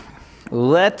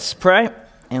Let's pray,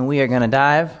 and we are going to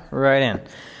dive right in.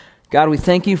 God, we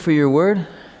thank you for your word.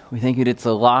 We thank you that it's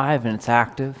alive and it's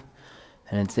active,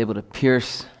 and it's able to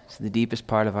pierce to the deepest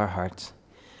part of our hearts.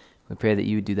 We pray that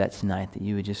you would do that tonight, that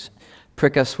you would just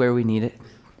prick us where we need it.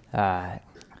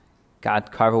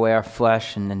 God, carve away our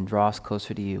flesh and then draw us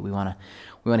closer to you. We want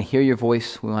to hear your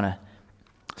voice. We want to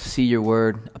see your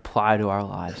word apply to our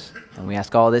lives. And we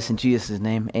ask all this in Jesus'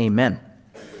 name. Amen.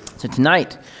 So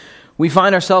tonight, we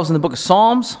find ourselves in the book of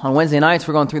Psalms. On Wednesday nights,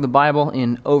 we're going through the Bible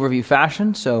in overview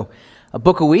fashion, so a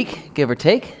book a week, give or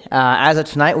take. As of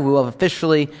tonight, we will have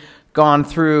officially gone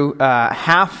through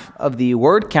half of the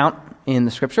word count in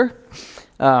the Scripture.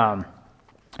 So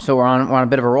we're on a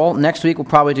bit of a roll. Next week, we'll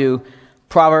probably do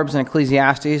Proverbs and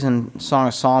Ecclesiastes and Song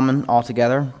of Solomon all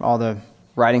together, all the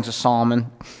writings of Solomon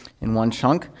in one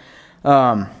chunk.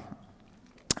 But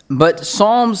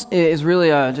Psalms is really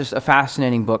just a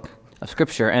fascinating book of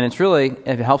Scripture, and it's really,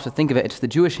 if it helps to think of it, it's the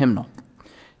Jewish hymnal.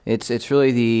 It's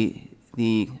really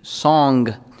the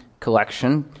song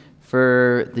collection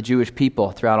for the Jewish people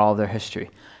throughout all of their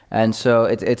history. And so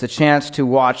it's a chance to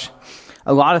watch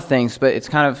a lot of things, but it's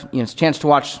kind of, it's a chance to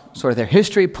watch sort of their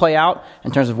history play out in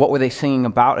terms of what were they singing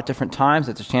about at different times.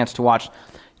 It's a chance to watch,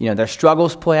 their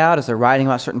struggles play out as they're writing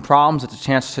about certain problems. It's a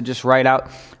chance to just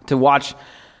to watch,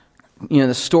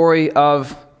 the story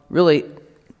of really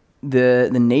the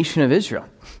nation of Israel.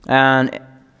 And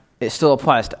it still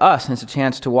applies to us, and it's a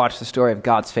chance to watch the story of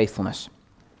God's faithfulness.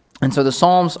 And so the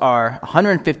Psalms are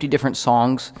 150 different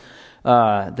songs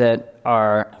that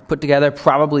are put together.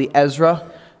 Probably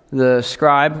Ezra, the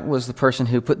scribe, was the person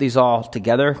who put these all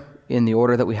together in the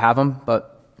order that we have them,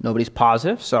 but nobody's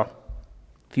positive. So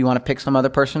if you want to pick some other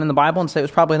person in the Bible and say it was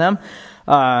probably them,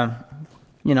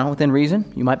 within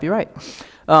reason, you might be right.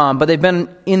 But they've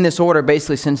been in this order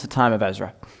basically since the time of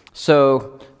Ezra.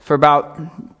 So for about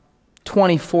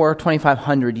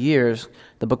 2,500 years,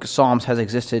 the book of Psalms has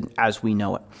existed as we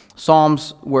know it. The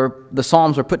Psalms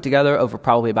were put together over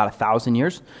probably about 1,000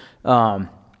 years.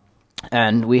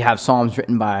 And we have Psalms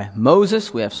written by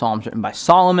Moses. We have Psalms written by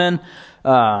Solomon.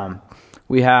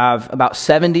 We have about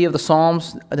 70 of the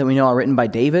Psalms that we know are written by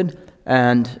David.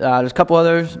 And there's a couple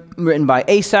others written by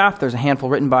Asaph. There's a handful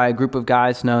written by a group of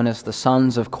guys known as the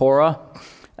sons of Korah.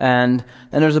 And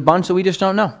then there's a bunch that we just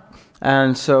don't know.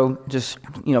 And so just,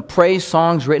 praise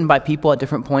songs written by people at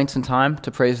different points in time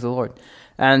to praise the Lord.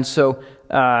 And so,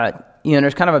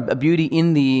 there's kind of a beauty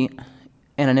in the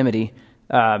anonymity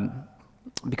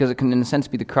because it can, in a sense,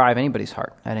 be the cry of anybody's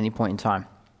heart at any point in time.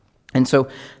 And so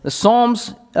the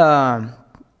Psalms,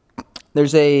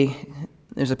 there's a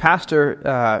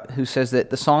pastor who says that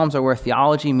the Psalms are where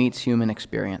theology meets human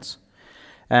experience.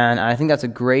 And I think that's a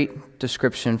great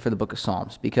description for the book of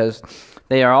Psalms because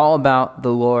they are all about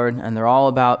the Lord and they're all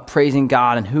about praising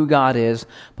God and who God is,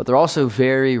 but they're also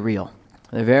very real.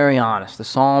 They're very honest. The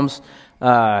Psalms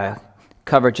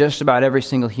cover just about every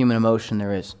single human emotion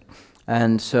there is.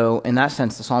 And so in that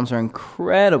sense, the Psalms are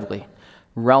incredibly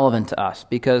relevant to us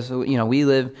because, we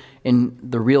live in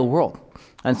the real world.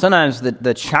 And sometimes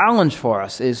the challenge for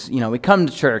us is, we come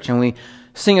to church and we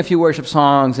sing a few worship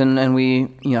songs and we,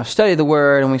 study the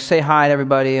Word and we say hi to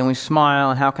everybody and we smile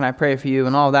and how can I pray for you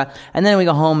and all of that. And then we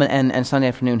go home and Sunday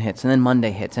afternoon hits and then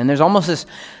Monday hits. And there's almost this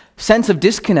sense of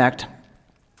disconnect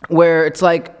where it's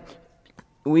like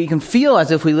we can feel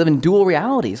as if we live in dual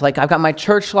realities. Like I've got my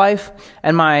church life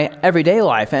and my everyday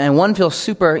life, and one feels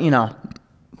super,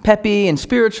 peppy and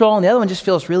spiritual, and the other one just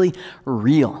feels really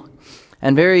real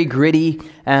and very gritty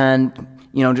and,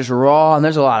 just raw. And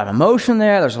there's a lot of emotion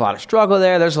there. There's a lot of struggle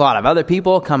there. There's a lot of other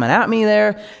people coming at me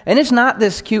there. And it's not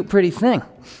this cute, pretty thing.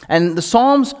 And the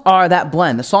Psalms are that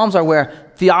blend. The Psalms are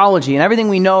where theology and everything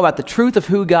we know about the truth of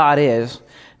who God is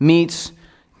meets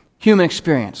human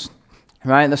experience.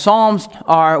 Right? The Psalms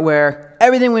are where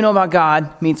everything we know about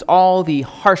God meets all the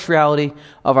harsh reality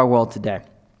of our world today.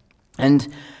 And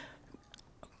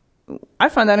I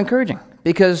find that encouraging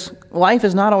because life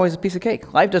is not always a piece of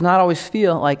cake. Life does not always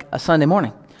feel like a Sunday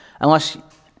morning unless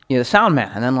you're the sound man.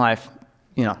 And then life,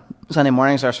 Sunday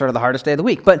mornings are sort of the hardest day of the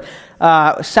week. But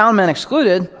sound man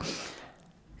excluded,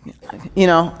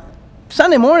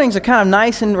 Sunday mornings are kind of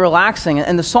nice and relaxing,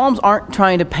 and the Psalms aren't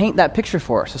trying to paint that picture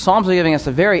for us. The Psalms are giving us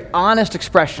a very honest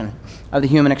expression of the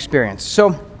human experience.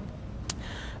 So,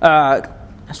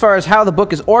 as far as how the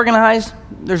book is organized,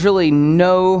 there's really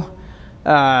no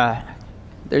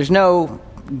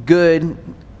good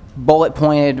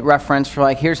bullet-pointed reference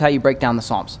for here's how you break down the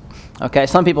Psalms. Okay,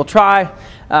 some people try.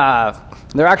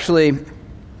 They're actually,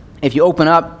 if you open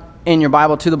up in your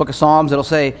Bible to the book of Psalms, it'll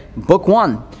say Book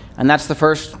 1, and that's the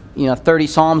first 30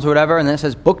 Psalms or whatever, and then it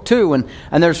says Book 2,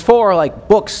 and there's 4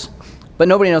 books but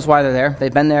nobody knows why they're there.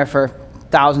 They've been there for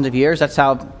thousands of years. That's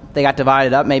how they got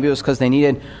divided up. Maybe it was because they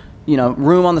needed,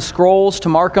 room on the scrolls to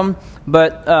mark them.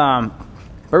 But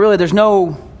really, there's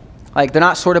no, they're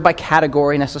not sorted by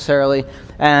category necessarily.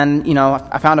 And,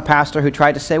 I found a pastor who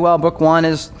tried to say, well, book 1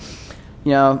 is,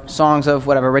 songs of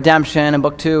redemption, and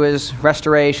book 2 is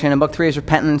restoration, and book 3 is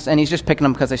repentance, and he's just picking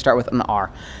them because they start with an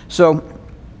R. So,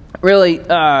 really,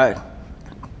 the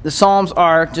Psalms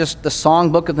are just the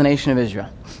songbook of the nation of Israel.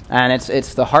 And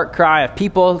it's the heart cry of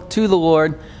people to the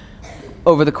Lord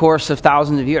over the course of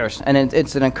thousands of years. And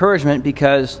it's an encouragement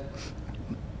because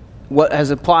what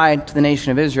has applied to the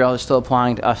nation of Israel is still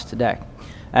applying to us today.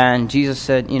 And Jesus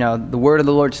said, the word of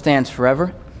the Lord stands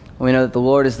forever. We know that the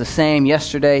Lord is the same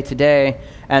yesterday, today,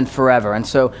 and forever. And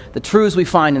so the truths we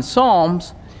find in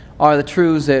Psalms are the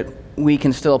truths that we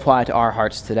can still apply to our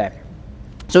hearts today.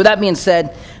 So with that being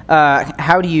said,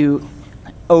 how do you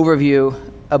overview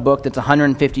a book that's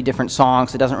 150 different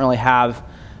songs that doesn't really have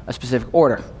a specific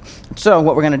order? So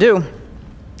what we're going to do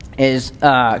is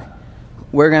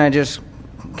we're going to just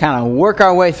kind of work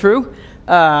our way through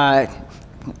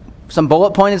some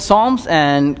bullet-pointed Psalms,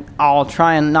 and I'll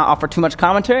try and not offer too much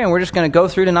commentary, and we're just going to go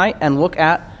through tonight and look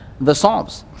at the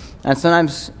Psalms. And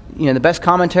sometimes, the best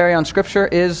commentary on Scripture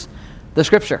is the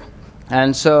Scripture.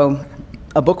 And so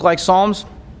a book like Psalms,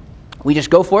 we just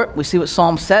go for it. We see what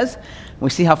Psalm says. We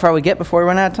see how far we get before we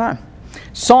run out of time.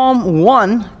 Psalm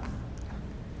 1,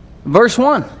 verse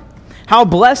 1. How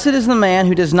blessed is the man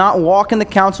who does not walk in the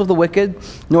counsel of the wicked,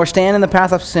 nor stand in the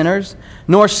path of sinners,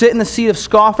 nor sit in the seat of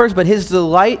scoffers, but his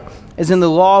delight is in the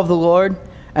law of the Lord,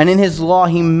 and in his law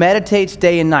he meditates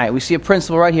day and night. We see a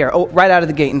principle right here, right out of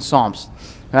the gate in Psalms.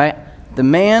 Right? The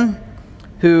man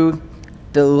who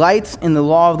delights in the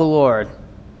law of the Lord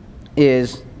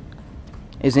is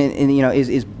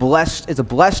blessed, is a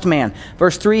blessed man.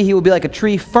 Verse 3, he will be like a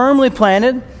tree firmly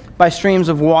planted by streams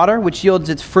of water, which yields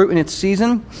its fruit in its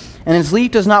season, and his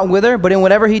leaf does not wither, but in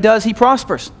whatever he does, he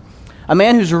prospers. A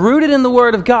man who's rooted in the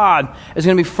word of God is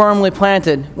going to be firmly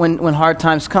planted when hard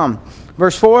times come.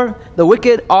 Verse 4, the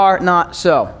wicked are not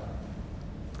so.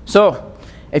 So,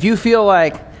 if you feel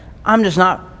like, I'm just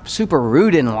not super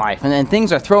rooted in life, and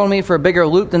things are throwing me for a bigger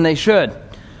loop than they should,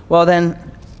 well then,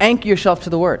 anchor yourself to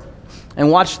the word, and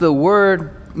watch the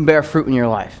word bear fruit in your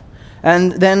life.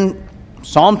 And then,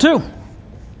 Psalm 2.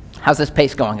 How's this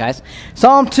pace going, guys?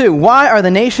 Psalm 2. Why are the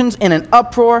nations in an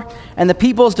uproar, and the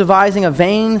peoples devising a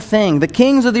vain thing? The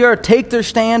kings of the earth take their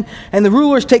stand, and the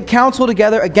rulers take counsel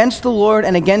together against the Lord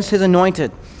and against his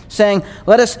anointed, saying,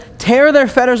 let us tear their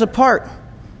fetters apart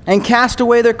and cast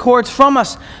away their cords from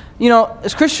us.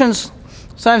 As Christians,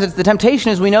 sometimes the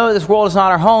temptation is we know that this world is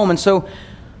not our home, and so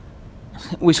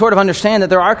we sort of understand that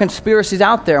there are conspiracies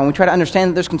out there, and we try to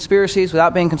understand that there's conspiracies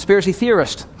without being conspiracy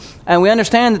theorists. And we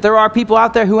understand that there are people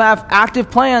out there who have active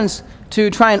plans to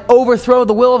try and overthrow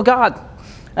the will of God.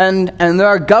 And there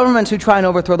are governments who try and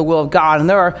overthrow the will of God. And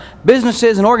there are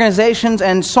businesses and organizations.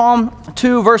 And Psalm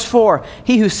 2, verse 4,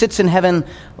 he who sits in heaven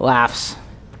laughs.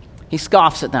 He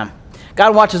scoffs at them.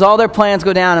 God watches all their plans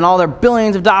go down and all their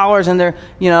billions of dollars and their,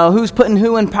 who's putting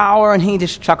who in power. And he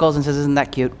just chuckles and says, isn't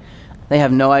that cute? They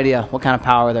have no idea what kind of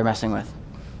power they're messing with.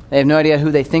 They have no idea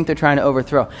who they think they're trying to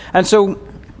overthrow. And so,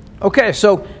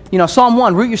 Psalm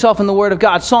 1, root yourself in the Word of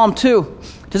God. Psalm 2,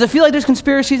 does it feel like there's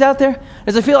conspiracies out there?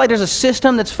 Does it feel like there's a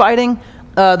system that's fighting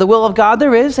the will of God?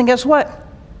 There is, and guess what?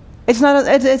 It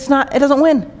doesn't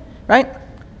win, right?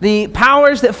 The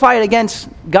powers that fight against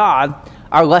God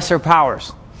are lesser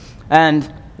powers,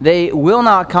 and they will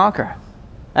not conquer.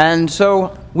 And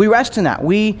so we rest in that.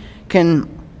 We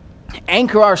can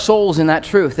anchor our souls in that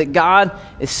truth, that God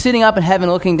is sitting up in heaven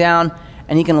looking down,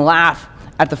 and he can laugh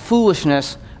at the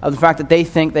foolishness of the fact that they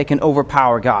think they can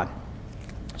overpower God.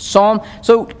 Just right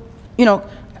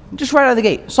out of the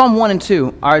gate, Psalm 1 and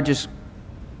 2 are just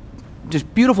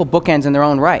beautiful bookends in their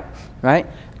own right?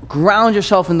 Ground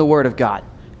yourself in the Word of God.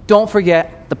 Don't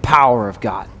forget the power of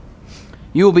God.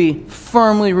 You will be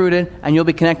firmly rooted, and you'll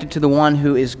be connected to the one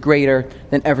who is greater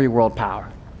than every world power.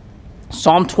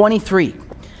 Psalm 23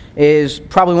 is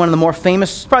probably one of the more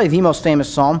famous, probably the most famous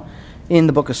psalm in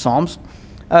the book of Psalms.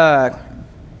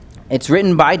 It's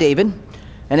written by David,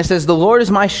 and it says, the Lord is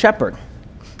my shepherd.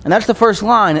 And that's the first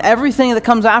line. Everything that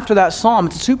comes after that psalm,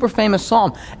 it's a super famous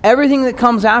psalm. Everything that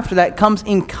comes after that comes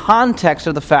in context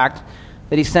of the fact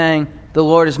that he's saying, the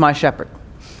Lord is my shepherd.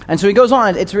 And so he goes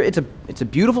on. It's a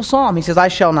beautiful psalm. He says, I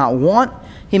shall not want.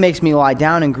 He makes me lie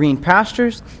down in green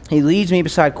pastures. He leads me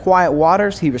beside quiet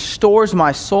waters. He restores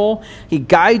my soul. He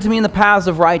guides me in the paths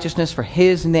of righteousness for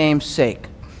his name's sake.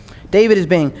 David is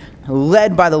being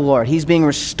led by the Lord. He's being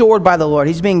restored by the Lord.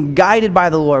 He's being guided by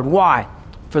the Lord. Why?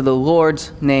 for the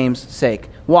Lord's name's sake.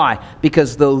 Why?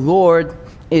 Because the Lord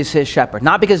is his shepherd.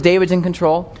 Not because David's in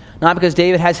control, not because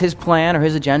David has his plan or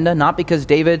his agenda, not because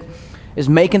David is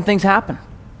making things happen,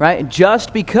 right?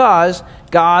 Just because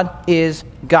God is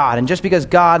God, and just because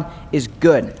God is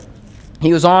good.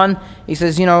 He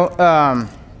says,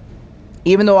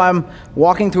 even though I'm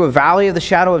walking through a valley of the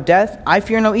shadow of death, I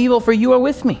fear no evil, for you are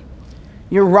with me.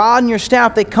 Your rod and your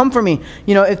staff, they comfort me.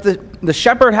 If the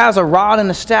shepherd has a rod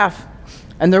and a staff,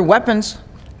 and they're weapons,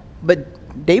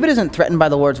 but David isn't threatened by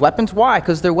the Lord's weapons. Why?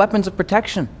 Because they're weapons of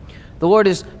protection. The Lord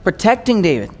is protecting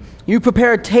David. You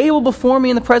prepare a table before me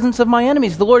in the presence of my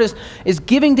enemies. The Lord is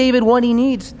giving David what he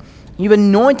needs. You've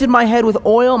anointed my head with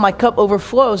oil, my cup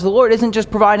overflows. The Lord isn't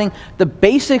just providing the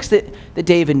basics that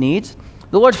David needs.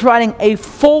 The Lord's providing a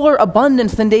fuller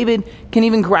abundance than David can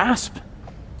even grasp.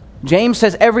 James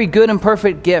says every good and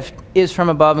perfect gift is from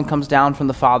above and comes down from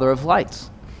the Father of lights.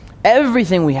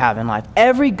 Everything we have in life,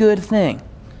 every good thing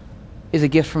is a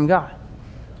gift from God.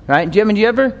 Right? Do you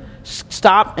ever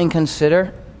stop and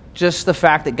consider just the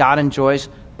fact that God enjoys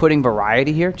putting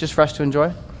variety here just for us to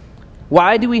enjoy?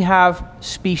 Why do we have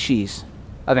species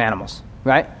of animals,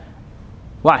 right?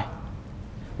 Why?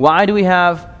 Why do we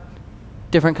have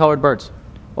different colored birds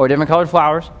or different colored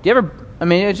flowers? Do you ever,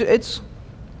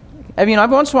 every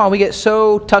once in a while we get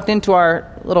so tucked into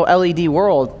our little LED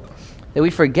world that we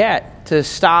forget to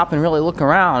stop and really look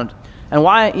around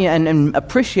and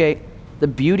appreciate the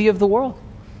beauty of the world.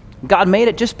 God made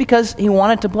it just because he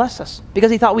wanted to bless us, because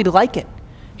he thought we'd like it.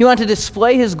 He wanted to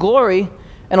display his glory,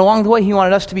 and along the way, he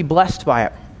wanted us to be blessed by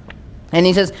it. And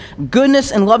he says,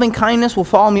 goodness and loving kindness will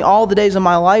follow me all the days of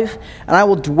my life, and I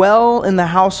will dwell in the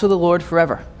house of the Lord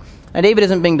forever. Now, David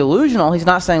isn't being delusional. He's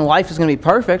not saying life is going to be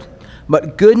perfect,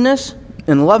 but goodness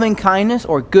and loving kindness,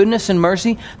 or goodness and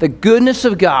mercy, the goodness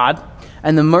of God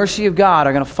and the mercy of God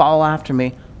are going to follow after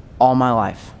me all my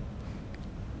life.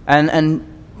 And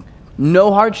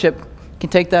no hardship can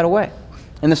take that away.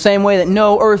 In the same way that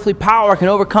no earthly power can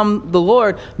overcome the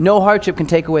Lord, no hardship can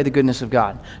take away the goodness of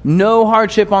God. No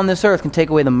hardship on this earth can take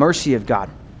away the mercy of God.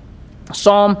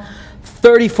 Psalm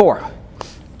 34.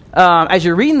 As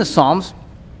you're reading the Psalms,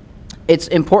 it's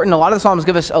important. A lot of the Psalms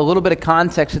give us a little bit of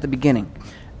context at the beginning,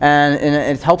 and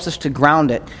it helps us to ground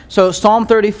it. So Psalm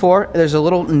 34, there's a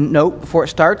little note before it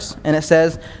starts, and it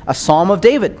says, a Psalm of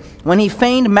David, when he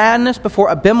feigned madness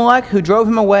before Abimelech, who drove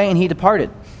him away, and he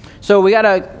departed. So we got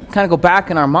to kind of go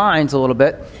back in our minds a little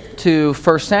bit to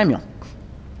 1 Samuel.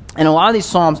 And a lot of these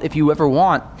Psalms, if you ever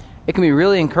want, it can be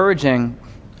really encouraging.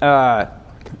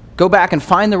 Go back and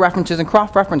find the references and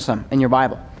cross-reference them in your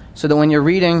Bible, so that when you're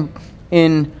reading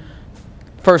in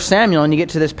 1 Samuel and you get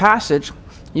to this passage,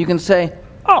 you can say,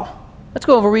 oh, let's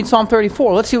go over and read Psalm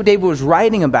 34. Let's see what David was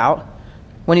writing about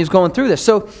when he was going through this.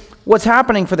 So what's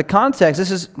happening for the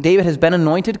context, David has been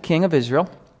anointed king of Israel,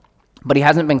 but he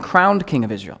hasn't been crowned king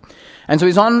of Israel. And so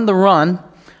he's on the run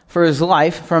for his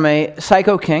life from a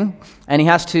psycho king, and he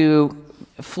has to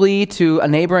flee to a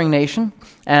neighboring nation.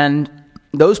 And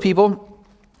those people,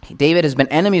 David has been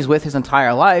enemies with his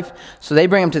entire life, so they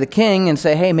bring him to the king and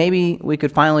say, hey, maybe we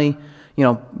could finally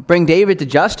bring David to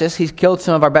justice. He's killed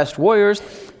some of our best warriors.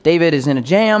 David is in a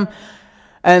jam.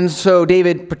 And so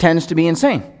David pretends to be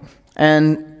insane.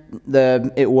 And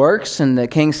it works, and the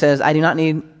king says, I do not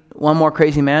need one more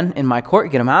crazy man in my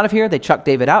court. Get him out of here. They chuck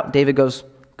David out. David goes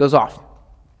off.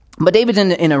 But David's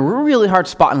in a really hard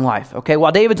spot in life. Okay,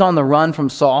 while David's on the run from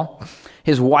Saul,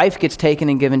 his wife gets taken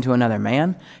and given to another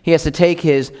man. He has to take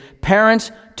his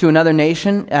parents to another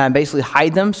nation and basically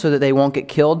hide them so that they won't get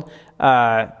killed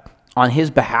on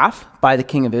his behalf by the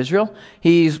king of Israel.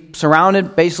 He's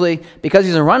surrounded, basically, because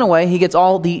he's a runaway, it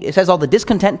says all the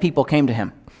discontent people came to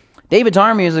him. David's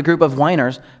army is a group of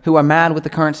whiners who are mad with the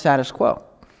current status quo.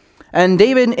 And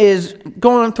David is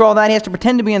going through all that. He has to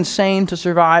pretend to be insane to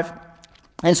survive.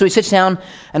 And so he sits down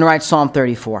and writes Psalm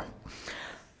 34.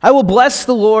 I will bless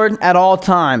the Lord at all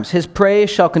times. His praise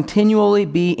shall continually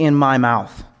be in my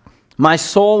mouth. My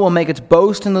soul will make its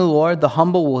boast in the Lord. The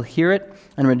humble will hear it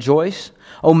and rejoice.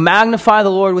 Oh, magnify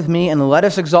the Lord with me, and let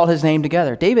us exalt his name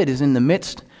together. David is in the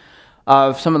midst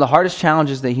of some of the hardest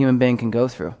challenges that a human being can go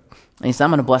through. And he said,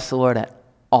 I'm going to bless the Lord at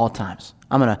all times.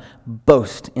 I'm going to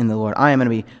boast in the Lord. I am going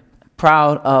to be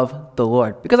proud of the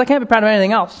Lord, because I can't be proud of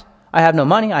anything else. I have no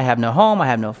money, I have no home, I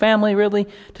have no family really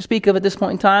to speak of at this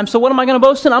point in time. So what am I going to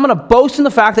boast in? I'm going to boast in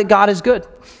the fact that God is good.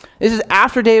 This is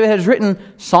after David has written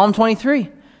Psalm 23.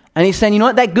 And he's saying, you know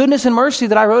what, that goodness and mercy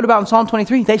that I wrote about in Psalm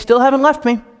 23, they still haven't left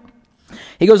me.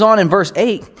 He goes on in verse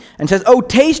 8 and says, "Oh,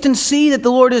 taste and see that the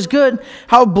Lord is good.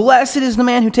 How blessed is the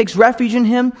man who takes refuge in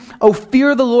him. Oh,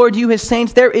 fear the Lord, you his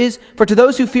saints. For to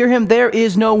those who fear him, there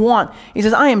is no want." He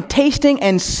says, I am tasting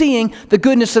and seeing the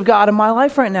goodness of God in my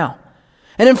life right now.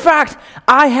 And in fact,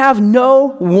 I have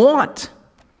no want.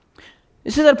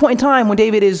 This is at a point in time when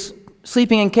David is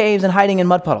sleeping in caves and hiding in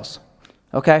mud puddles.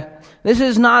 Okay? This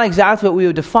is not exactly what we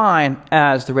would define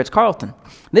as the Ritz-Carlton.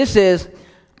 This is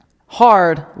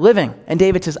hard living. And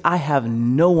David says, I have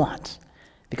no want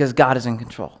because God is in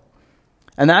control.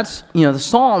 And that's, the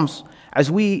Psalms, as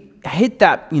we hit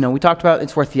that, we talked about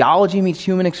it's where theology meets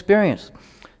human experience.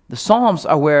 The Psalms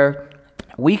are where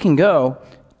we can go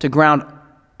to ground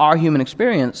our human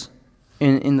experience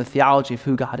in the theology of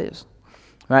who God is.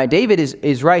 Right? David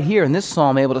is right here in this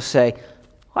psalm able to say,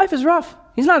 life is rough.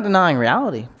 He's not denying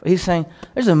reality. He's saying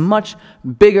there's a much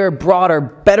bigger, broader,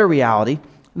 better reality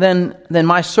than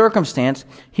my circumstance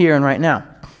here and right now.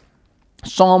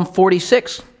 Psalm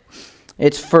 46.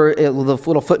 It's for the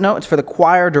little footnote. It's for the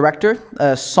choir director,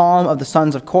 a psalm of the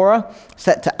sons of Korah,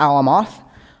 set to Alamoth,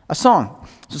 a song.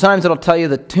 So sometimes it'll tell you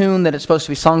the tune that it's supposed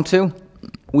to be sung to.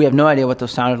 We have no idea what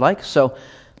those sounded like, so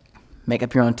make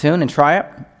up your own tune and try it.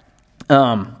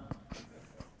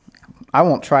 I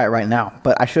won't try it right now,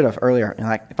 but I should have earlier.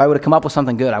 If I would have come up with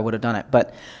something good, I would have done it.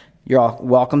 But you're all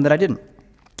welcome that I didn't.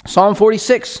 Psalm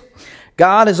 46.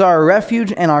 God is our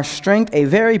refuge and our strength, a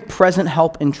very present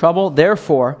help in trouble.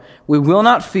 Therefore, we will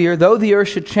not fear, though the earth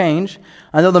should change,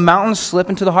 and though the mountains slip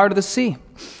into the heart of the sea.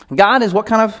 God is what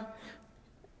kind of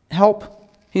help?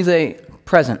 He's a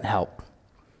present help.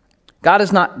 God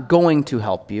is not going to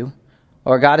help you,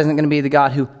 or God isn't going to be the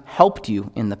God who helped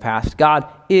you in the past. God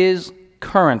is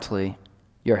currently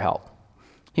your help.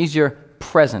 He's your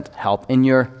present help in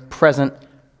your present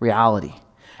reality.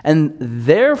 And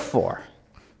therefore,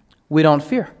 we don't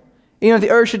fear. The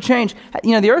earth should change.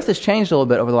 The earth has changed a little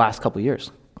bit over the last couple of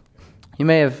years. You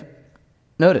may have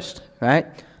noticed, right?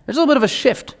 There's a little bit of a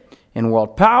shift in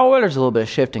world power. There's a little bit of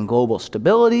shift in global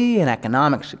stability and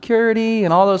economic security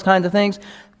and all those kinds of things.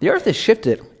 The earth has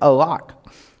shifted a lot,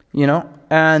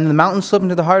 and the mountains slip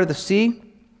into the heart of the sea.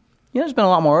 There's been a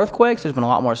lot more earthquakes. There's been a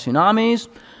lot more tsunamis.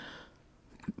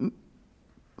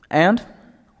 And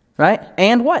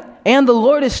what? And the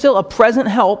Lord is still a present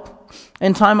help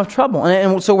in time of trouble.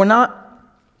 And so we're not,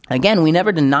 again, we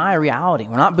never deny reality.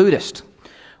 We're not Buddhist.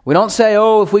 We don't say,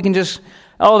 if we can just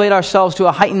elevate ourselves to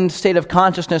a heightened state of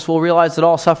consciousness, we'll realize that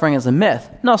all suffering is a myth.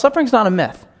 No, suffering's not a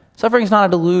myth. Suffering's not a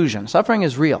delusion. Suffering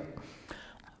is real.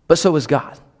 But so is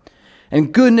God.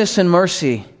 And goodness and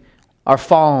mercy are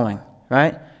following,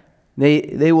 right?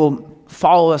 They will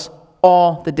follow us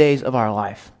all the days of our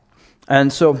life.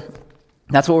 And so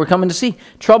that's what we're coming to see.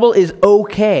 Trouble is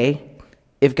okay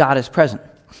if God is present.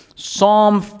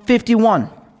 Psalm 51.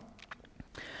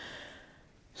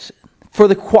 For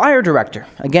the choir director,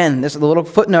 again, this is the little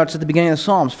footnotes at the beginning of the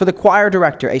Psalms. For the choir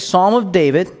director, a psalm of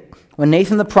David when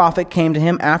Nathan the prophet came to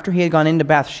him after he had gone into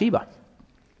Bathsheba.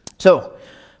 So,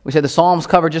 we said the Psalms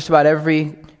cover just about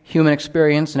every human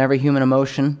experience and every human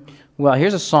emotion. Well,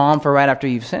 here's a psalm for right after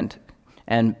you've sinned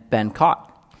and been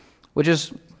caught, which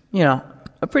is,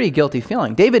 a pretty guilty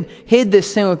feeling. David hid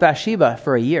this sin with Bathsheba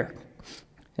for a year.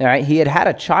 All right? He had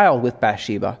a child with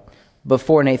Bathsheba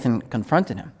before Nathan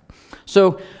confronted him.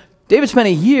 So David spent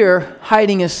a year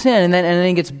hiding his sin, and then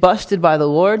he gets busted by the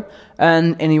Lord,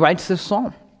 and he writes this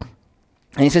psalm.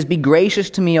 And he says, "Be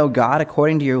gracious to me, O God,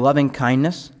 according to your loving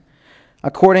kindness.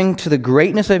 According to the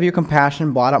greatness of your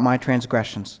compassion, blot out my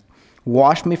transgressions.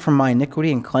 Wash me from my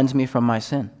iniquity and cleanse me from my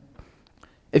sin."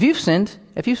 If you've sinned,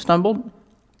 if you've stumbled,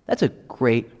 that's a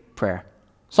great prayer.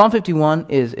 Psalm 51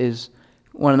 is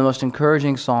one of the most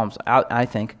encouraging psalms, I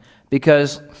think,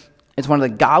 because it's one of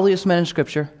the godliest men in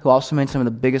Scripture who also made some of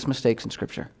the biggest mistakes in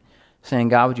Scripture, saying,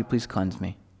 "God, would you please cleanse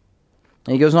me?"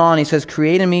 And he goes on, he says,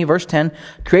 "Create in me," verse 10,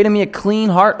 "create in me a clean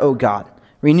heart, O God.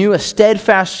 Renew a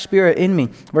steadfast spirit in me."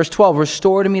 Verse 12,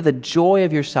 "Restore to me the joy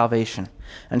of your salvation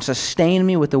and sustain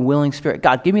me with a willing spirit."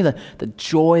 God, give me the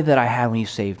joy that I had when you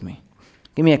saved me.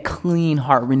 Give me a clean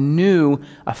heart. Renew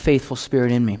a faithful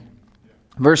spirit in me.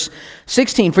 Verse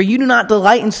 16, "For you do not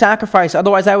delight in sacrifice,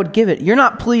 otherwise I would give it. You're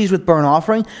not pleased with burnt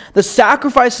offering. The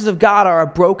sacrifices of God are a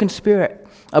broken spirit.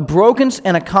 A broken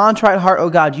and a contrite heart, O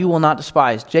God, you will not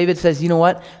despise." David says, you know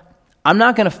what? I'm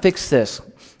not going to fix this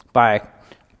by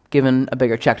giving a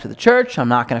bigger check to the church. I'm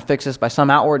not going to fix this by some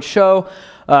outward show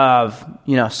of,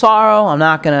 sorrow. I'm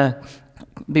not going to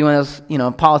be one of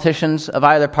those, politicians of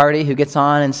either party who gets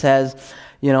on and says,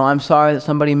 I'm sorry that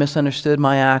somebody misunderstood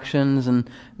my actions and,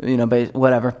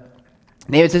 whatever.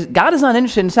 David says, God is not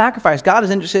interested in sacrifice. God is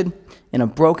interested in a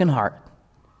broken heart,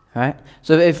 right?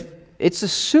 So if it's a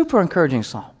super encouraging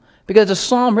psalm because it's a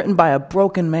psalm written by a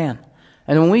broken man.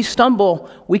 And when we stumble,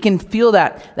 we can feel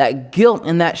that guilt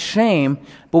and that shame,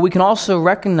 but we can also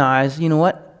recognize, you know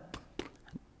what?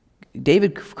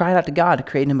 David cried out to God to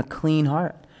create in him a clean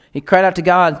heart. He cried out to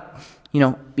God,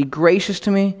 be gracious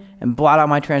to me and blot out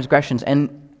my transgressions.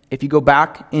 And if you go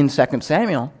back in 2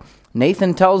 Samuel,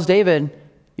 Nathan tells David,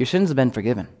 your sins have been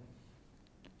forgiven.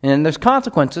 And there's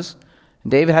consequences.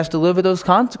 David has to live with those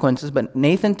consequences, but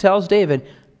Nathan tells David,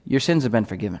 your sins have been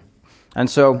forgiven. And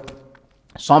so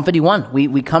Psalm 51,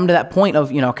 we come to that point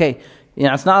of,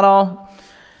 it's not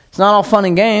all fun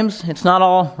and games. It's not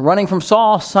all running from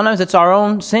Saul. Sometimes it's our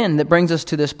own sin that brings us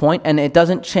to this point, and it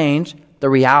doesn't change the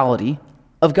reality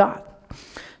of God.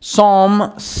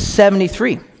 Psalm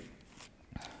 73.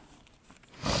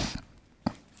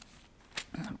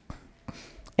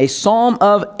 A psalm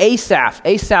of Asaph.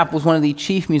 Asaph was one of the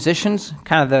chief musicians,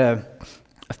 kind of the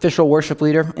official worship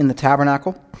leader in the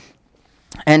tabernacle.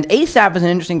 And Asaph is an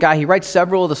interesting guy. He writes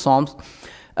several of the psalms.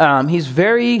 He's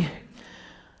really,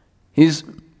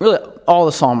 all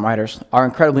the psalm writers are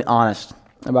incredibly honest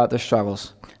about their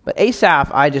struggles. But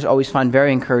Asaph, I just always find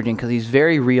very encouraging because he's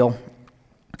very real.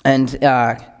 And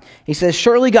he says,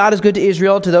 surely God is good to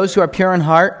Israel, to those who are pure in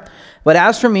heart. But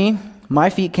as for me, my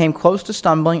feet came close to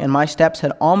stumbling, and my steps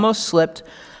had almost slipped,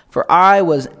 for I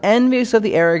was envious of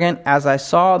the arrogant as I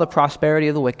saw the prosperity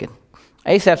of the wicked.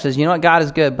 Asaph says, you know what, God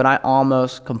is good, but I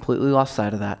almost completely lost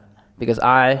sight of that because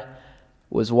I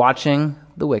was watching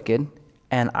the wicked,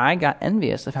 and I got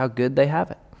envious of how good they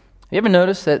have it. Have you ever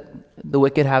noticed that the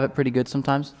wicked have it pretty good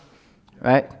sometimes?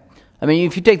 Right? I mean,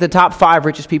 if you take the top 5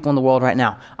 richest people in the world right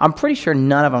now, I'm pretty sure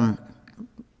none of them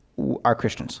are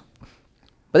Christians.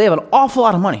 But they have an awful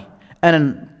lot of money,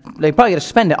 and they probably get to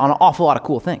spend it on an awful lot of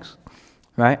cool things.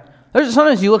 Right? There's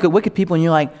sometimes you look at wicked people and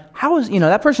you're like, how is,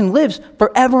 that person lives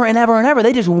forever and ever and ever.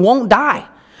 They just won't die.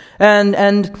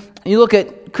 And you look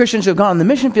at Christians who have gone on the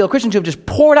mission field, Christians who have just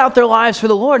poured out their lives for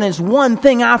the Lord, and it's one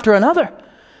thing after another.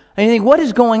 And you think, what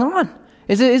is going on?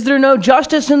 Is there no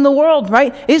justice in the world,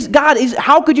 right?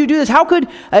 How could you do this? How could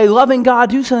a loving God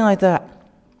do something like that?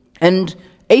 And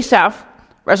Asaph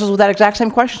wrestles with that exact same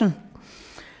question.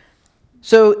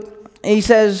 So he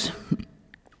says,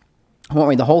 I won't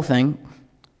read the whole thing.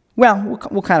 Well,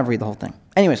 we'll kind of read the whole thing.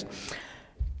 Anyways,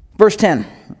 verse 10.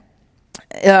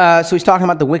 So he's talking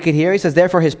about the wicked here. He says,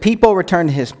 therefore his people return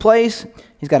to his place.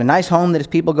 He's got a nice home that his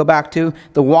people go back to.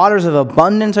 The waters of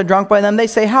abundance are drunk by them. They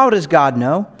say, how does God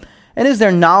know? And is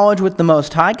there knowledge with the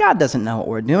Most High? God doesn't know what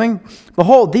we're doing.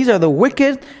 Behold, these are the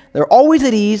wicked. They're always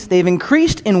at ease. They've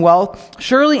increased in wealth.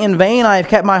 Surely in vain I have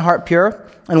kept my heart pure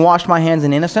and washed my hands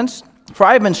in innocence. For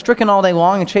I have been stricken all day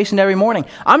long and chastened every morning.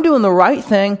 I'm doing the right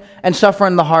thing and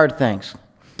suffering the hard things.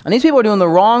 And these people are doing the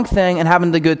wrong thing and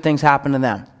having the good things happen to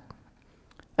them.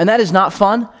 And that is not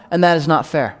fun, and that is not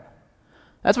fair.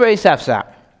 That's where Asaph's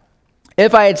at.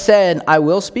 If I had said, I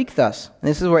will speak thus, and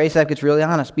this is where Asaph gets really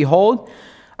honest. Behold,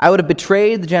 I would have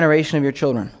betrayed the generation of your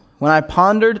children. When I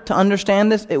pondered to understand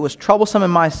this, it was troublesome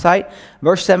in my sight.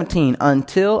 Verse 17,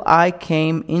 until I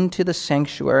came into the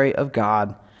sanctuary of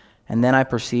God, and then I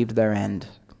perceived their end.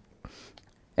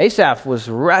 Asaph was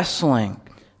wrestling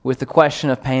with the question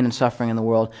of pain and suffering in the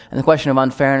world and the question of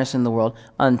unfairness in the world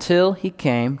until he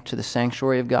came to the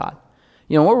sanctuary of God.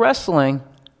 We're wrestling.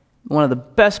 One of the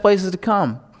best places to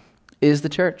come is the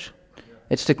church.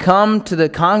 It's to come to the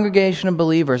congregation of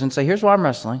believers and say, here's what I'm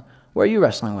wrestling. What are you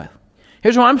wrestling with?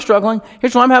 Here's where I'm struggling.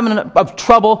 Here's where I'm having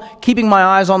trouble keeping my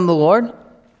eyes on the Lord.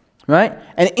 Right?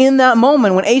 And in that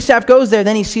moment, when Asaph goes there,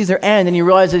 then he sees their end and he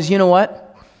realizes, you know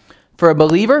what? For a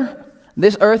believer,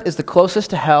 this earth is the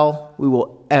closest to hell we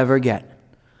will ever get.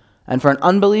 And for an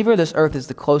unbeliever, this earth is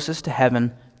the closest to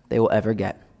heaven they will ever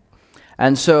get.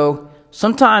 And so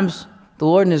sometimes the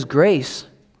Lord in His grace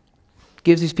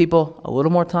gives these people a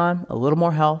little more time, a little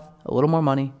more health, a little more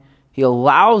money. He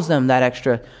allows them that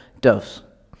extra dose.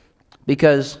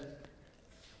 Because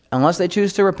unless they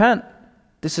choose to repent,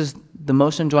 this is the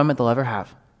most enjoyment they'll ever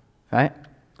have, right?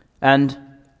 And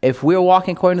if we're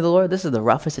walking according to the Lord, this is the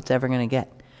roughest it's ever going to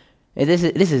get. This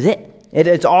is it.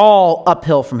 It's all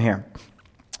uphill from here.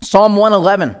 Psalm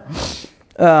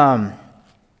 111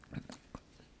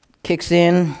 kicks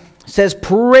in, says,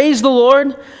 praise the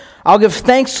Lord. I'll give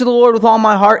thanks to the Lord with all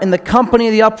my heart in the company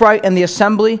of the upright and the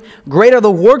assembly. Great are the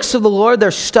works of the Lord.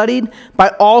 They're studied by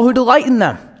all who delight in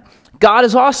them. God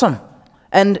is awesome.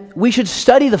 And we should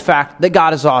study the fact that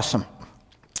God is awesome.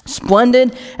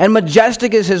 Splendid and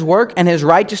majestic is His work, and His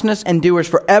righteousness endures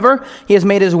forever. He has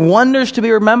made His wonders to be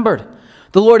remembered.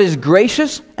 The Lord is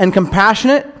gracious and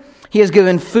compassionate. He has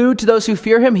given food to those who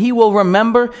fear Him. He will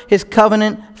remember His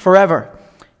covenant forever.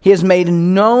 He has made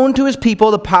known to his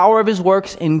people the power of his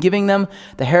works in giving them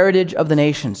the heritage of the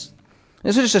nations.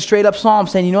 This is just a straight up psalm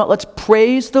saying, you know what, let's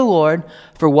praise the Lord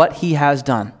for what he has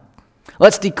done.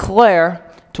 Let's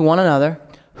declare to one another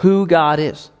who God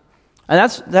is. And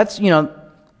that's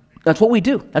what we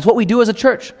do. That's what we do as a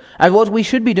church. And what we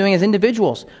should be doing as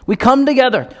individuals. We come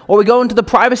together, or we go into the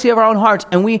privacy of our own hearts,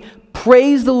 and we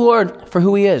praise the Lord for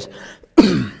who he is.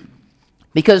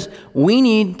 Because we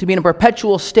need to be in a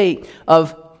perpetual state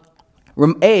of,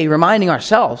 reminding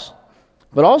ourselves,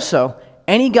 but also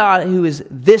any God who is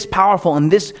this powerful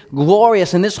and this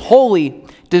glorious and this holy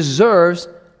deserves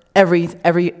every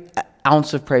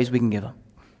ounce of praise we can give him.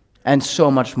 And so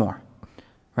much more.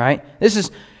 Right?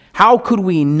 How could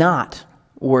we not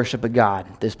worship a God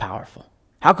this powerful?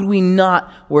 How could we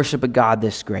not worship a God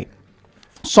this great?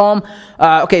 So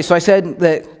I said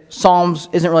that Psalms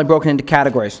isn't really broken into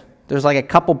categories. There's like a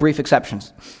couple brief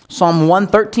exceptions. Psalm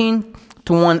 113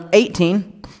 to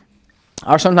 118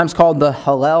 are sometimes called the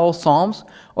Hallel Psalms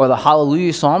or the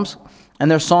Hallelujah Psalms, and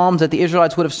they're psalms that the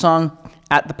Israelites would have sung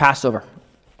at the Passover.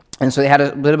 And so they had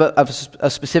a bit of a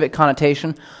specific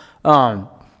connotation.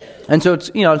 And so it's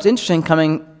interesting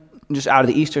coming just out of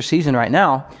the Easter season right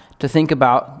now to think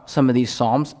about some of these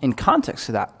psalms in context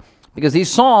to that. Because these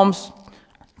psalms,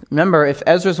 remember, if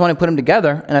Ezra's the one who put them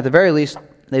together, and at the very least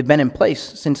they've been in place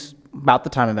since about the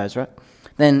time of Ezra,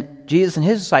 then Jesus and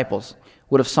his disciples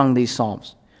would have sung these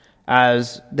psalms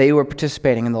as they were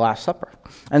participating in the Last Supper.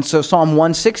 And so Psalm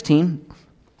 116,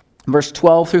 verse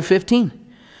 12 through 15,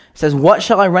 it says, "What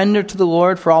shall I render to the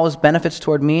Lord for all his benefits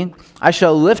toward me? I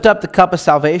shall lift up the cup of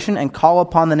salvation and call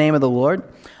upon the name of the Lord.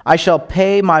 I shall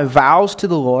pay my vows to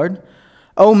the Lord.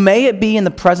 Oh, may it be in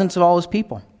the presence of all his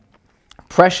people.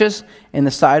 Precious in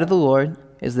the sight of the Lord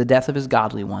is the death of his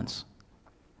godly ones."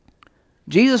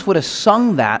 Jesus would have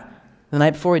sung that the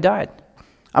night before he died.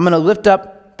 I'm going to lift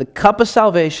up the cup of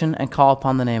salvation and call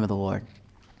upon the name of the Lord.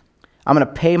 I'm going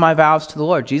to pay my vows to the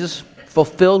Lord. Jesus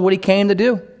fulfilled what he came to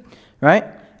do, right?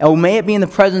 Oh, may it be in the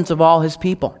presence of all his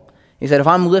people. He said, if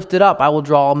I'm lifted up, I will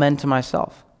draw all men to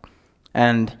myself.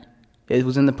 And it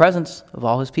was in the presence of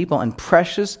all his people. And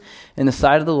precious in the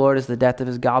sight of the Lord is the death of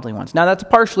his godly ones. Now, that's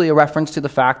partially a reference to the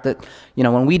fact that,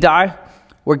 when we die,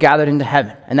 we're gathered into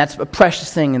heaven. And that's a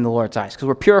precious thing in the Lord's eyes. Because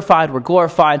we're purified, we're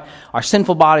glorified, our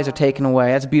sinful bodies are taken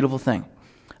away. That's a beautiful thing.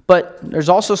 But there's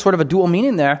also sort of a dual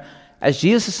meaning there. As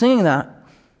Jesus is singing that,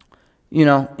 in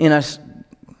us,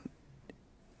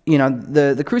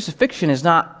 the crucifixion is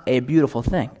not a beautiful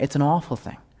thing. It's an awful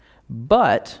thing.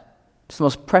 But it's the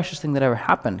most precious thing that ever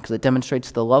happened because it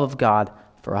demonstrates the love of God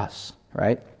for us,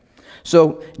 right?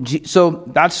 So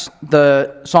that's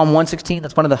the Psalm 116.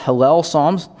 That's one of the Hallel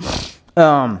Psalms.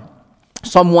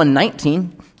 Psalm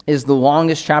 119 is the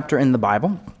longest chapter in the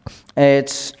Bible.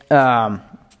 It's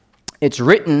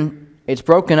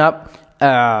broken up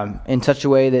in such a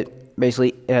way that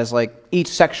basically it has each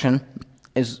section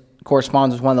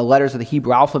corresponds with one of the letters of the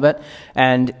Hebrew alphabet.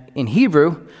 And in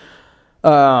Hebrew,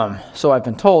 so I've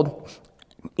been told,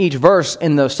 each verse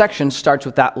in those sections starts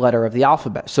with that letter of the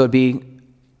alphabet. So it'd be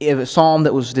a psalm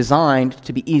that was designed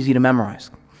to be easy to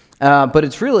memorize. But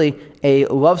it's really a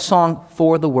love song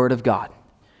for the Word of God.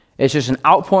 It's just an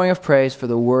outpouring of praise for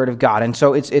the Word of God. And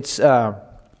so it's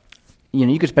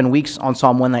you could spend weeks on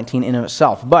Psalm 119 in and of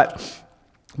itself. But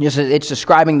it's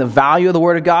describing the value of the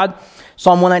Word of God.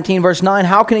 Psalm 119, verse 9,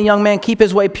 "How can a young man keep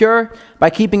his way pure?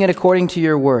 By keeping it according to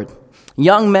your word."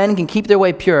 Young men can keep their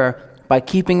way pure by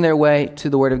keeping their way to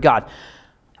the Word of God.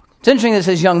 It's interesting that it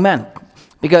says young men.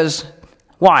 Because,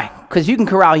 why? Because you can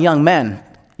corral young men.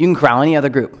 You can corral any other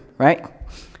group, right?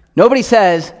 Nobody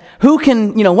says,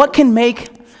 what can make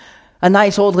a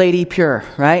nice old lady pure,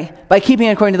 right? By keeping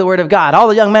it according to the Word of God. All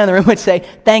the young men in the room would say,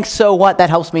 thanks, so what? That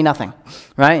helps me nothing,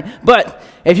 right? But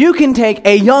if you can take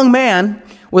a young man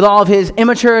with all of his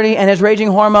immaturity and his raging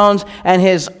hormones and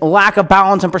his lack of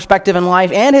balance and perspective in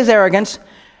life and his arrogance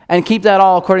and keep that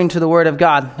all according to the Word of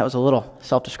God. That was a little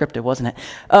self-descriptive, wasn't it?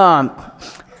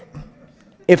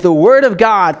 If the Word of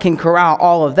God can corral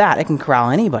all of that, it can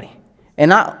corral anybody.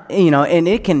 And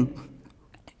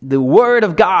the Word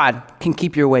of God can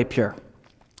keep your way pure.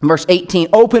 Verse 18,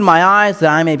 "Open my eyes that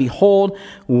I may behold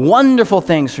wonderful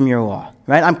things from your law."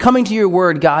 Right? I'm coming to your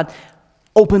Word, God.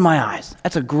 Open my eyes.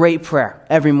 That's a great prayer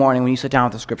every morning when you sit down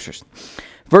with the Scriptures.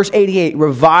 Verse 88,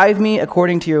 "Revive me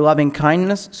according to your loving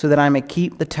kindness, so that I may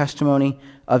keep the testimony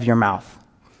of your mouth."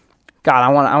 God, I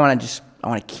want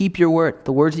to keep your word,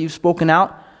 the words that you've spoken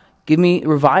out.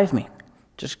 Revive me.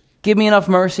 Just give me enough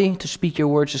mercy to speak your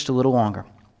words just a little longer.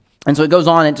 And so it goes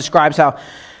on. It describes how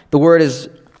the word is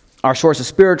our source of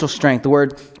spiritual strength. The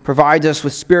word provides us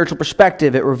with spiritual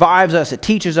perspective. It revives us. It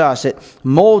teaches us. It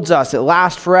molds us. It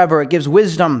lasts forever. It gives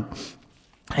wisdom.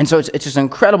 And so it's just an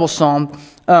incredible psalm.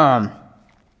 Psalm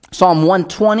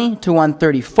 120 to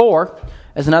 134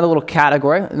 is another little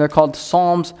category. And they're called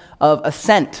Psalms of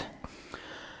Ascent.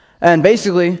 And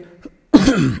basically,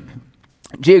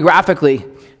 geographically,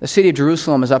 the city of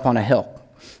Jerusalem is up on a hill.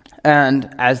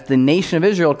 And as the nation of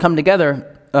Israel had come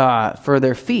together for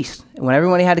their feast, when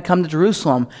everybody had to come to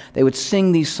Jerusalem, they would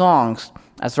sing these songs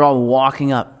as they're all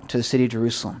walking up to the city of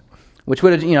Jerusalem, which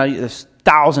would have, there's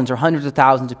thousands or hundreds of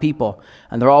thousands of people,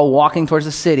 and they're all walking towards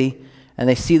the city, and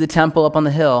they see the temple up on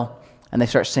the hill, and they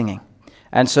start singing.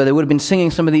 And so they would have been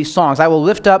singing some of these songs. I will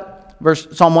lift up,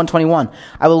 Psalm 121,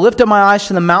 I will lift up my eyes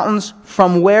to the mountains.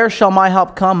 From where shall my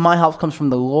help come? My help comes from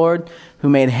the Lord who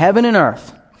made heaven and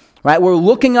earth. Right? We're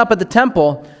looking up at the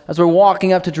temple as we're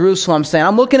walking up to Jerusalem, saying,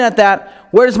 I'm looking at that.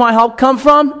 Where does my help come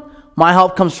from? My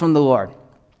help comes from the Lord.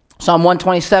 Psalm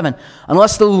 127,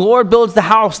 unless the Lord builds the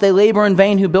house, they labor in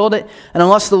vain who build it. And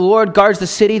unless the Lord guards the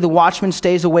city, the watchman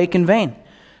stays awake in vain.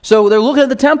 So they're looking at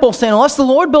the temple saying, unless the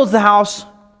Lord builds the house,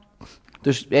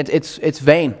 it's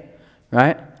vain,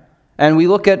 right? And we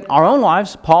look at our own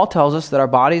lives. Paul tells us that our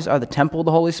bodies are the temple of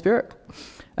the Holy Spirit.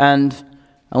 And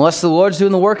unless the Lord's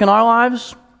doing the work in our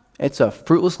lives, it's a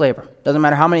fruitless labor. Doesn't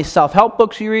matter how many self-help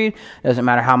books you read. Doesn't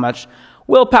matter how much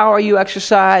willpower you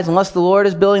exercise. Unless the Lord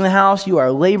is building the house, you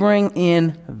are laboring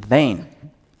in vain.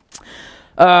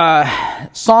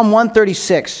 Psalm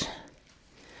 136.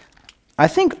 I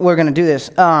think we're going to do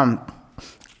this.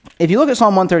 If you look at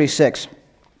Psalm 136,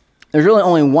 there's really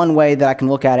only one way that I can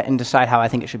look at it and decide how I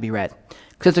think it should be read.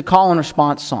 Because it's a call and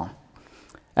response psalm.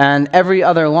 And every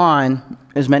other line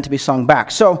is meant to be sung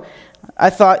back. So I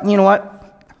thought, you know what?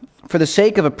 For the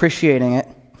sake of appreciating it,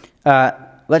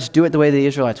 let's do it the way the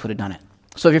Israelites would have done it.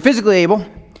 So if you're physically able,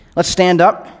 let's stand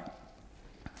up.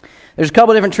 There's a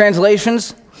couple different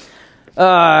translations.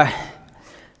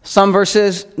 Some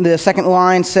verses, the second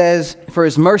line says, for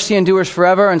his mercy endures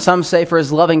forever, and some say, for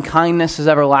his loving kindness is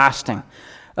everlasting.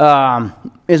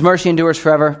 His mercy endures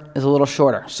forever is a little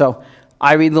shorter. So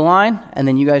I read the line, and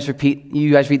then you guys repeat.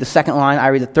 You guys read the second line, I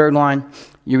read the third line,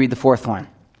 you read the fourth line.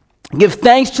 Give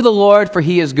thanks to the Lord, for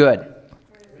he is good.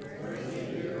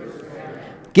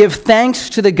 Give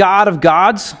thanks to the God of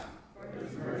gods.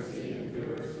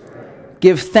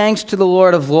 Give thanks to the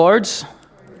Lord of lords.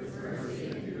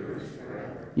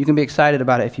 You can be excited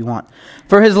about it if you want.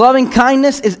 For his loving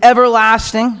kindness is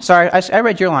everlasting. Sorry, I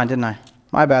read your line, didn't I?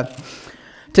 My bad.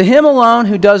 To him alone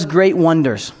who does great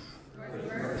wonders.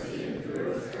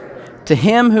 To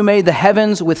him who made the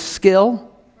heavens with skill.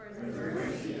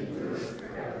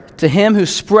 To him who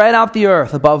spread out the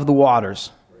earth above the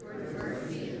waters.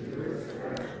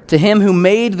 To him who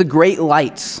made the great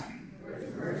lights.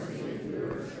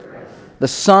 The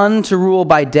sun to rule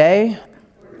by day.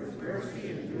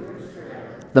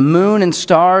 The moon and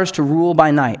stars to rule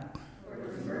by night.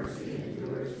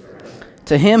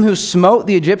 To him who smote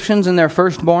the Egyptians in their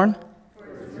firstborn.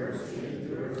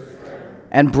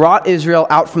 And brought Israel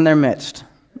out from their midst.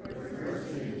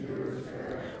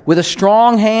 With a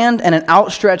strong hand and an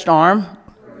outstretched arm,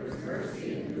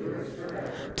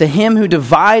 to him who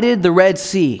divided the Red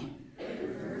Sea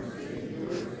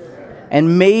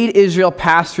and made Israel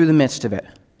pass through the midst of it.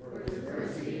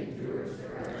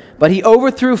 But he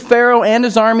overthrew Pharaoh and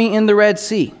his army in the Red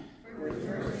Sea.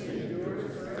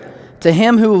 To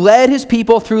him who led his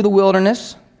people through the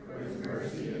wilderness,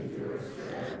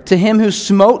 to him who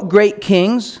smote great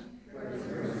kings,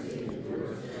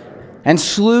 and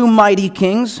slew mighty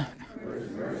kings,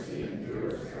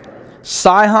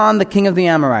 Sihon, the king of the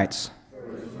Amorites,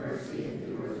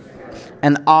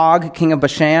 and Og, king of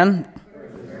Bashan,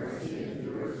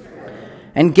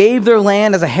 and gave their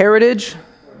land as a heritage,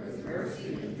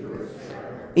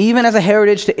 even as a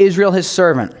heritage to Israel his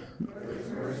servant,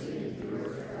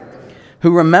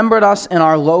 who remembered us in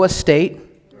our low estate,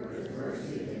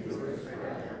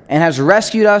 and has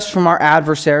rescued us from our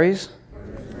adversaries,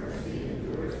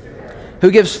 who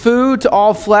gives food to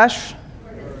all flesh.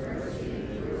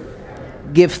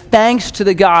 Give thanks to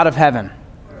the God of heaven.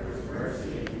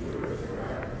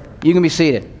 You can be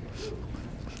seated.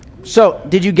 So,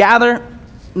 did you gather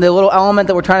the little element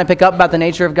that we're trying to pick up about the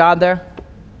nature of God there?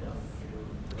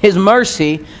 His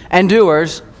mercy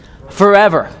endures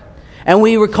forever. And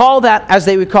we recall that as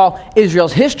they recall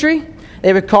Israel's history.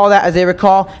 They recall that as they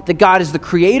recall that God is the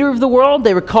creator of the world.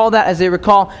 They recall that as they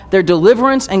recall their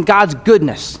deliverance and God's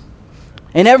goodness.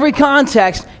 In every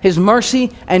context, his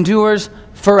mercy endures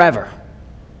forever.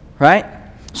 Right?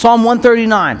 Psalm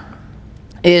 139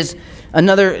 is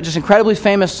another just incredibly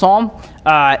famous psalm.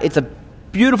 It's a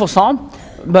beautiful psalm.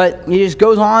 but it just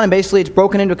goes on, and basically it's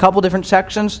broken into a couple different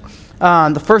sections.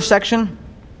 The first section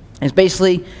is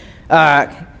basically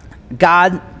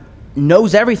God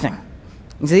knows everything.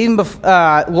 He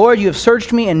says, Lord, you have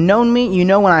searched me and known me. You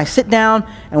know when I sit down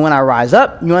and when I rise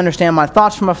up. You understand my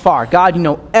thoughts from afar. God, you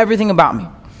know everything about me.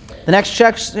 The next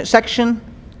section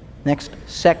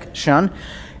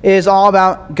is all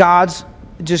about God's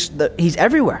He's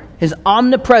everywhere. His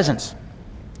omnipresence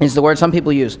is the word some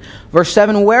people use. Verse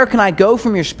 7, where can I go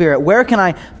from your spirit? Where can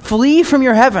I flee from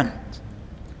your heaven,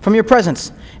 from your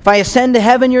presence? If I ascend to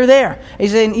heaven, you're there.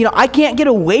 He's saying, I can't get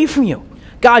away from you.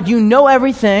 God, you know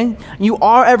everything. You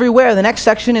are everywhere. The next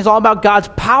section is all about God's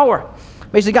power.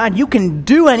 Basically, God, you can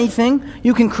do anything.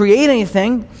 You can create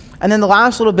anything. And then the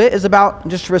last little bit is about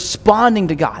just responding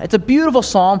to God. It's a beautiful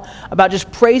psalm about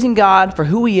just praising God for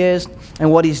who He is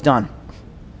and what He's done.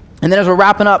 And then as we're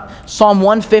wrapping up, Psalm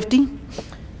 150,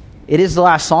 it is the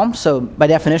last psalm, so by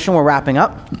definition we're wrapping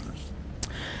up.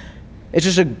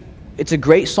 It's a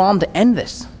great psalm to end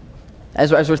this.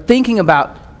 As we're thinking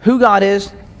about who God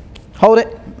is, hold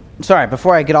it. Sorry,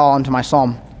 before I get all into my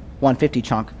Psalm 150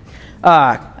 chunk,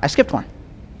 I skipped one.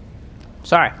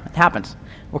 Sorry, it happens.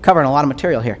 We're covering a lot of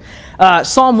material here.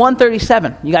 Psalm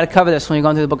 137. You got to cover this when you're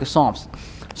going through the book of Psalms.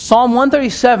 Psalm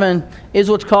 137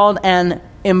 is what's called an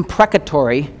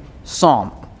imprecatory psalm,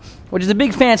 which is a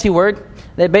big fancy word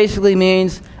that basically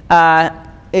means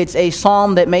it's a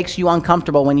psalm that makes you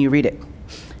uncomfortable when you read it.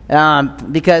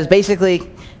 Because basically,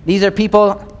 these are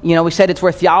people, we said it's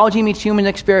where theology meets human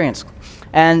experience.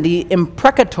 And the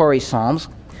imprecatory psalms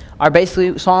are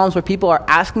basically psalms where people are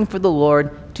asking for the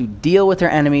Lord to deal with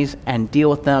their enemies and deal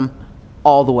with them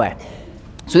all the way.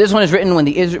 So this one is written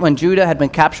when Judah had been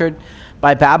captured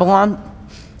by Babylon.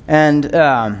 And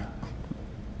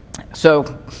sort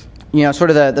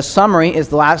of the summary is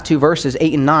the last two verses,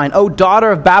 8 and 9. O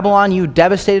daughter of Babylon, you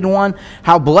devastated one,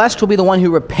 how blessed will be the one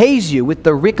who repays you with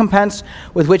the recompense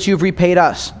with which you've repaid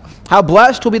us. How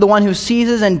blessed will be the one who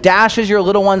seizes and dashes your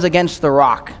little ones against the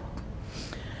rock.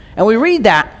 And we read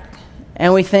that,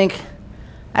 and we think,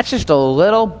 that's just a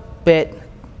little bit,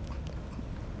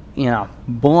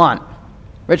 blunt.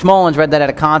 Rich Mullins read that at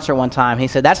a concert one time. He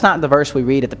said, that's not the verse we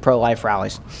read at the pro-life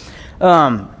rallies.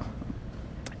 But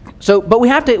we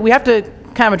have to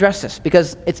kind of address this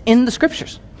because it's in the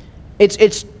Scriptures.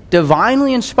 It's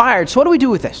divinely inspired. So what do we do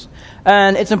with this?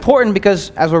 And it's important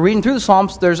because as we're reading through the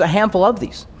Psalms, there's a handful of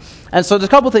these. And so there's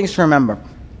a couple things to remember.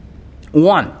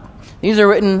 One, these are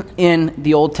written in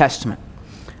the Old Testament.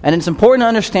 And it's important to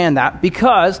understand that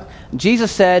because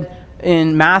Jesus said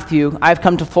in Matthew, I've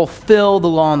come to fulfill the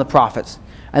law and the prophets.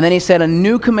 And then he said, a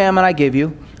new commandment I give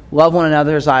you, love one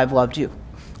another as I have loved you.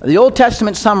 The Old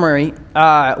Testament summary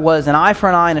was an eye for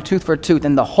an eye and a tooth for a tooth,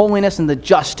 and the holiness and the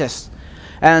justice.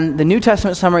 And the New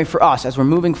Testament summary for us, as we're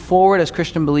moving forward as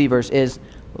Christian believers, is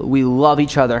we love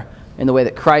each other in the way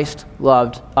that Christ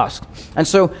loved us. And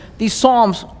so these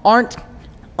Psalms aren't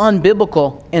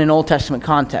unbiblical in an Old Testament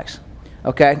context.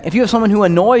 Okay? If you have someone who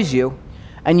annoys you,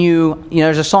 and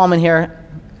there's a psalm in here,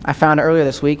 I found it earlier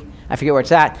this week, I forget where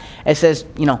it's at, it says,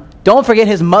 don't forget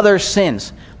his mother's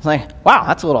sins. It's like, wow,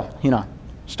 that's a little,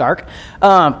 stark.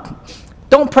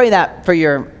 Don't pray that for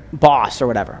your boss or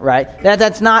whatever, right?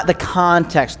 That's not the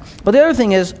context. But the other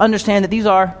thing is, understand that these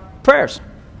are prayers.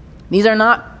 These are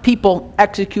not people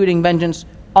executing vengeance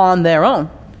on their own,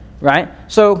 right?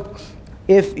 So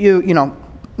if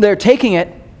they're taking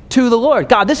it to the Lord.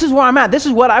 God, this is where I'm at. This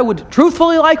is what I would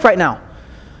truthfully like right now.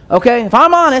 Okay? If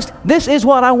I'm honest, this is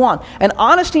what I want. And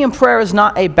honesty in prayer is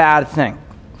not a bad thing.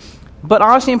 But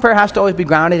honesty in prayer has to always be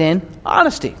grounded in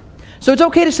honesty. So it's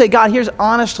okay to say, God, here's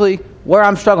honestly where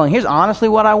I'm struggling. Here's honestly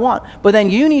what I want. But then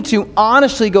you need to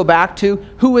honestly go back to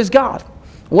who is God.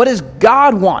 What does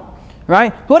God want?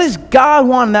 Right? What does God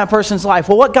want in that person's life?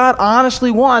 Well, what God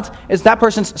honestly wants is that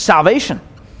person's salvation.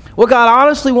 What God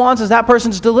honestly wants is that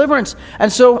person's deliverance.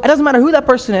 And so it doesn't matter who that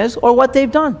person is or what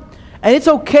they've done. And it's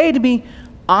okay to be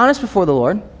honest before the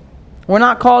Lord. We're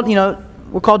not called,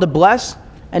 we're called to bless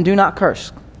and do not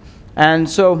curse. And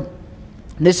so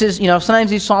this is, sometimes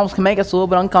these Psalms can make us a little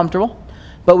bit uncomfortable,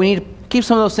 but we need to keep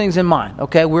some of those things in mind,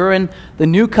 okay? We're in the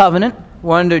new covenant.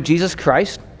 We're under Jesus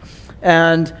Christ.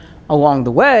 And along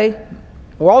the way,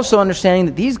 we're also understanding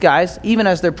that these guys, even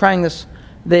as they're praying this,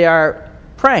 they are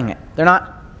praying it. They're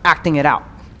not acting it out.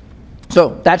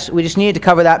 So we just needed to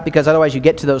cover that because otherwise you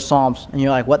get to those Psalms and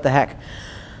you're like, what the heck?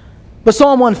 But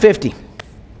Psalm 150,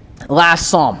 last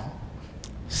Psalm,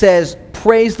 says,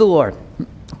 praise the Lord.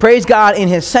 Praise God in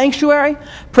His sanctuary.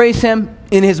 Praise Him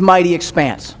in His mighty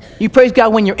expanse. You praise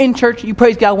God when you're in church. You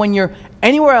praise God when you're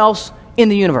anywhere else in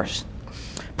the universe.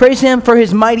 Praise him for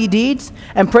his mighty deeds,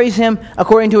 and praise him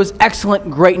according to his excellent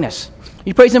greatness.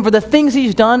 You praise him for the things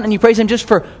he's done, and you praise him just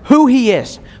for who he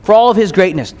is, for all of his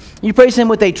greatness. You praise him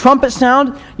with a trumpet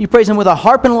sound. You praise him with a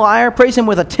harp and lyre. Praise him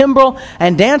with a timbrel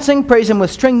and dancing. Praise him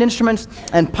with stringed instruments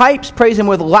and pipes. Praise him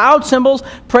with loud cymbals.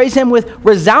 Praise him with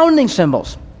resounding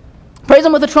cymbals. Praise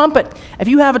him with a trumpet. If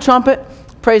you have a trumpet,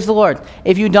 praise the Lord.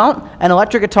 If you don't, an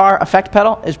electric guitar effect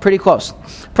pedal is pretty close.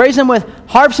 Praise him with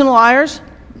harps and lyres.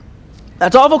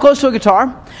 That's awful close to a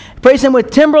guitar. Praise him with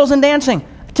timbrels and dancing.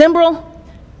 A timbrel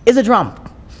is a drum,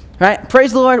 right?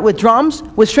 Praise the Lord with drums,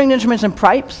 with stringed instruments and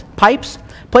pipes.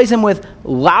 Praise him with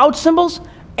loud cymbals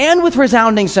and with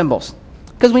resounding cymbals.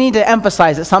 Because we need to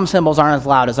emphasize that some cymbals aren't as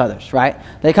loud as others, right?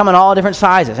 They come in all different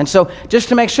sizes. And so just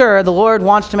to make sure, the Lord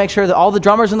wants to make sure that all the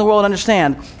drummers in the world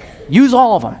understand, use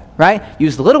all of them, right?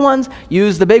 Use the little ones,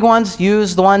 use the big ones,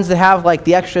 use the ones that have like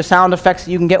the extra sound effects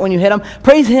that you can get when you hit them.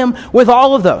 Praise him with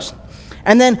all of those.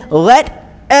 And then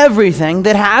let everything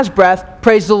that has breath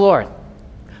praise the Lord.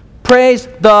 Praise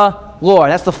the Lord.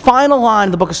 That's the final line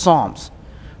of the book of Psalms.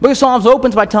 The book of Psalms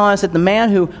opens by telling us that the man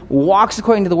who walks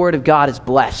according to the word of God is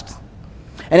blessed.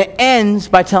 And it ends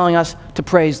by telling us to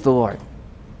praise the Lord.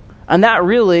 And that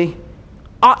really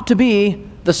ought to be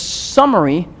the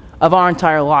summary of our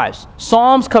entire lives.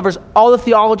 Psalms covers all the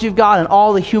theology of God and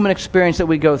all the human experience that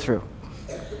we go through.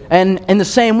 And in the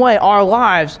same way, our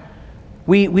lives,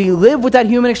 we live with that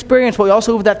human experience, but we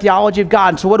also live with that theology of God.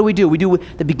 And so what do? We do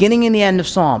the beginning and the end of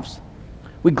Psalms.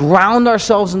 We ground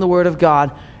ourselves in the Word of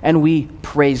God, and we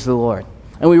praise the Lord.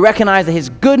 And we recognize that his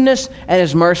goodness and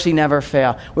his mercy never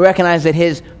fail. We recognize that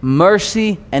his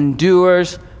mercy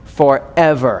endures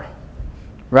forever.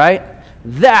 Right?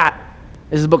 That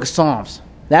is the book of Psalms.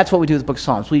 That's what we do with the book of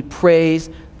Psalms. We praise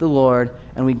the Lord,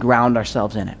 and we ground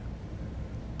ourselves in it.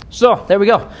 So, there we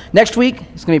go. Next week,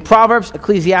 it's going to be Proverbs,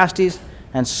 Ecclesiastes,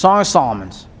 and Song of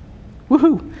Solomon's.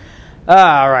 Woohoo!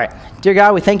 All right. Dear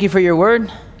God, we thank you for your word.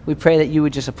 We pray that you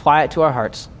would just apply it to our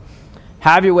hearts.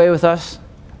 Have your way with us.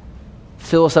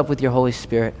 Fill us up with your Holy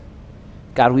Spirit.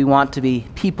 God, we want to be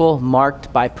people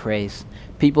marked by praise.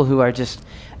 People who are just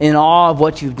in awe of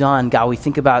what you've done. God, we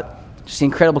think about just the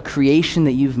incredible creation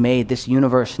that you've made, this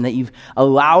universe, and that you've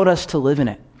allowed us to live in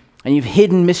it. And you've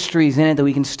hidden mysteries in it that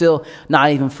we can still not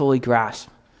even fully grasp.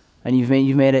 And you've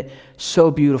made it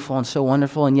so beautiful and so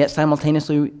wonderful, and yet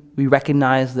simultaneously we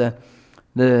recognize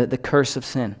the curse of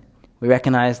sin. We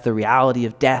recognize the reality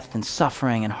of death and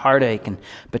suffering and heartache and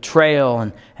betrayal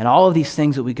and all of these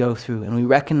things that we go through. And we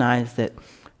recognize that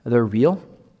they're real,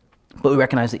 but we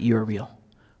recognize that you're real.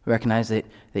 We recognize that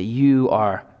you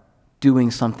are doing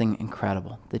something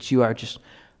incredible, that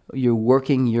you're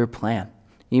working your plan,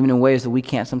 even in ways that we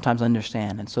can't sometimes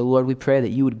understand. And so, Lord, we pray that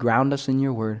you would ground us in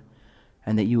your word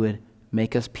and that you would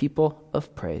make us people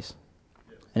of praise.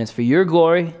 And it's for your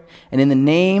glory and in the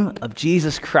name of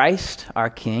Jesus Christ,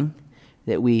 our King,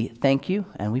 that we thank you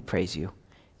and we praise you.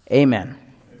 Amen.